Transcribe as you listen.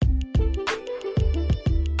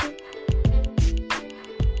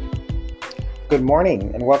Good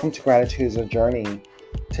morning and welcome to Gratitude is a Journey.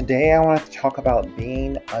 Today I want to talk about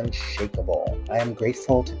being unshakable. I am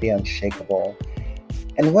grateful to be unshakable.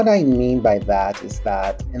 And what I mean by that is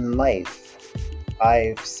that in life,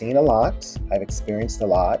 I've seen a lot, I've experienced a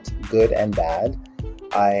lot, good and bad.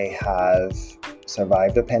 I have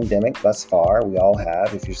survived a pandemic thus far. We all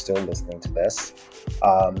have, if you're still listening to this.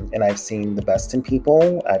 And I've seen the best in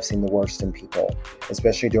people. I've seen the worst in people,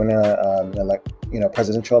 especially during a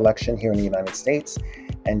presidential election here in the United States,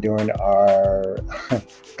 and during our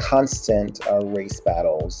constant race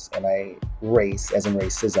battles, and race as in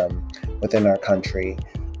racism within our country.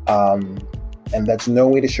 And that's no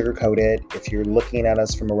way to sugarcoat it. If you're looking at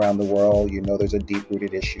us from around the world, you know there's a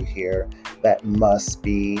deep-rooted issue here that must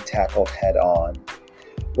be tackled head on.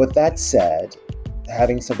 With that said,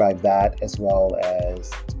 having survived that as well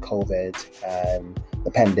as COVID and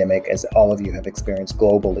the pandemic, as all of you have experienced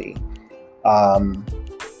globally,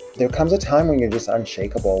 there comes a time when you're just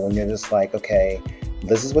unshakable, when you're just like, okay,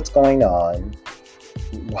 this is what's going on.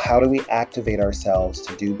 How do we activate ourselves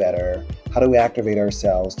to do better? How do we activate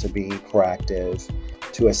ourselves to be proactive,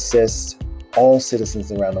 to assist all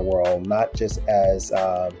citizens around the world, not just as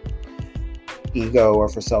ego or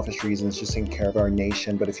for selfish reasons, just taking care of our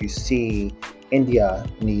nation. But if you see India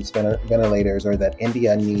needs ventilators, or that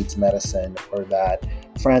India needs medicine, or that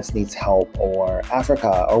France needs help, or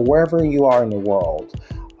Africa, or wherever you are in the world,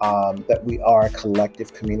 that we are a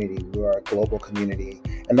collective community, we are a global community.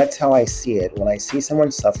 And that's how I see it. When I see someone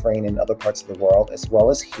suffering in other parts of the world, as well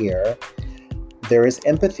as here, there is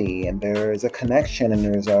empathy, and there is a connection, and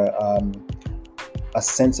there's a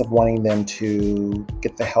sense of wanting them to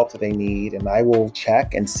get the help that they need. And I will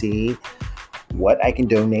check and see what I can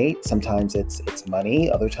donate. Sometimes it's money,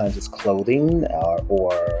 other times it's clothing,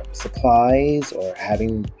 or supplies, or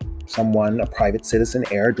having someone, a private citizen,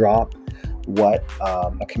 airdrop what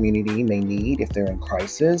a community may need if they're in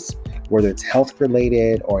crisis, whether it's health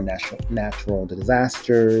related or natural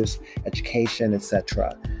disasters, education,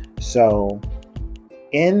 etc. So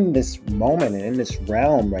in this moment and in this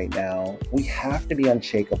realm right now, we have to be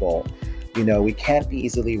unshakable. We can't be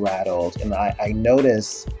easily rattled. And I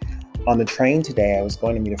noticed on the train today, I was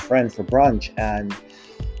going to meet a friend for brunch, and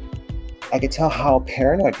I could tell how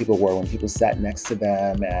paranoid people were when people sat next to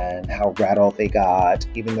them, and how rattled they got,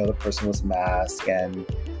 even though the person was masked, and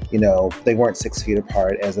they weren't 6 feet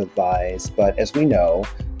apart as advised. But as we know,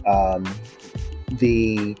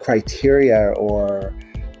 the criteria or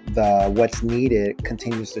what's needed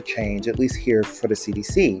continues to change, at least here for the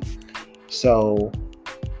CDC. So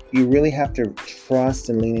you really have to trust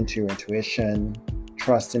and lean into your intuition,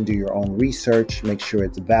 trust and do your own research, make sure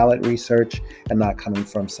it's valid research and not coming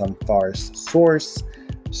from some farce source.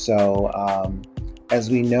 So as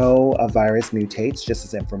we know, a virus mutates just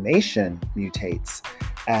as information mutates,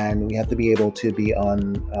 and we have to be able to be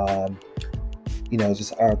on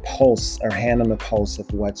just our pulse, our hand on the pulse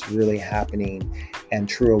of what's really happening, and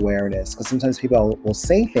true awareness. Because sometimes people will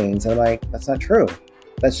say things and I'm like, that's not true.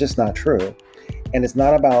 That's just not true. And it's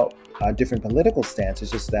not about a different political stance. It's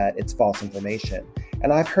just that it's false information.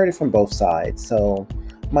 And I've heard it from both sides. So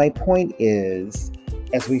my point is,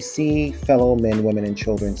 as we see fellow men, women, and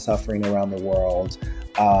children suffering around the world,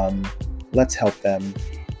 let's help them.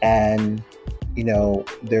 And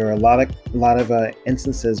there are a lot of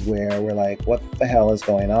instances where we're like, what the hell is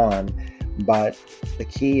going on? But the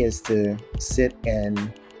key is to sit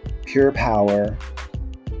in pure power,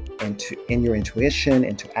 in your intuition,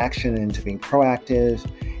 into action, into being proactive,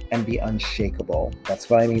 and be unshakable. That's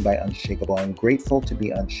what I mean by unshakable. I'm grateful to be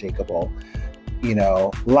unshakable.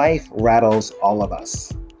 Life rattles all of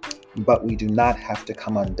us, but we do not have to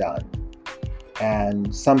come undone.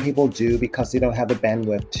 And some people do because they don't have the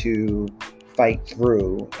bandwidth to fight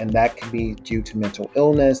through, and that could be due to mental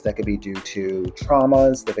illness, that could be due to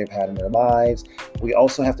traumas that they've had in their lives. We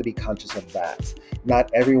also have to be conscious of that.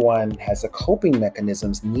 Not everyone has the coping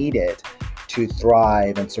mechanisms needed to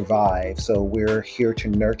thrive and survive. So we're here to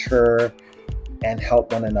nurture and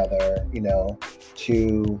help one another,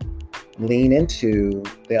 to lean into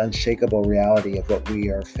the unshakable reality of what we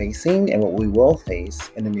are facing and what we will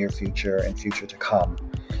face in the near future and future to come.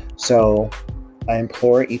 So I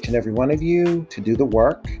implore each and every one of you to do the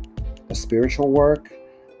work, the spiritual work,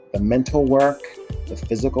 the mental work, the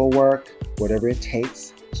physical work, whatever it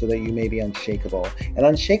takes, so that you may be unshakable. And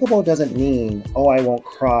unshakable doesn't mean, I won't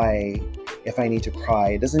cry if I need to cry.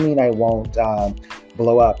 It doesn't mean I won't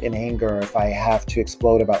blow up in anger if I have to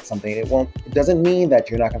explode about something. It doesn't mean that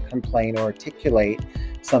you're not going to complain or articulate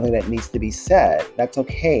something that needs to be said. That's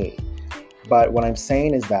okay. But what I'm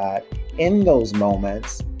saying is that in those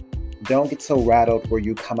moments, Don't get so rattled where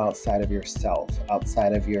you come outside of yourself,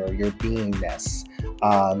 outside of your beingness.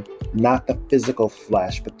 Not the physical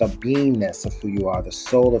flesh, but the beingness of who you are, the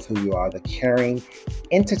soul of who you are, the caring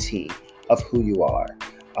entity of who you are.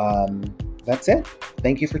 That's it.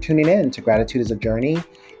 Thank you for tuning in to Gratitude is a Journey.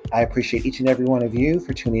 I appreciate each and every one of you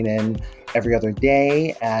for tuning in every other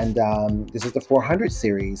day. And this is the 400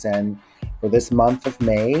 series. And for this month of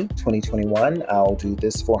May 2021, I'll do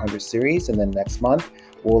this 400 series. And then next month,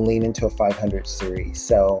 we'll lean into a 500 series.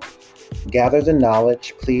 So gather the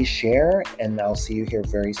knowledge, please share, and I'll see you here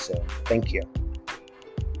very soon. Thank you.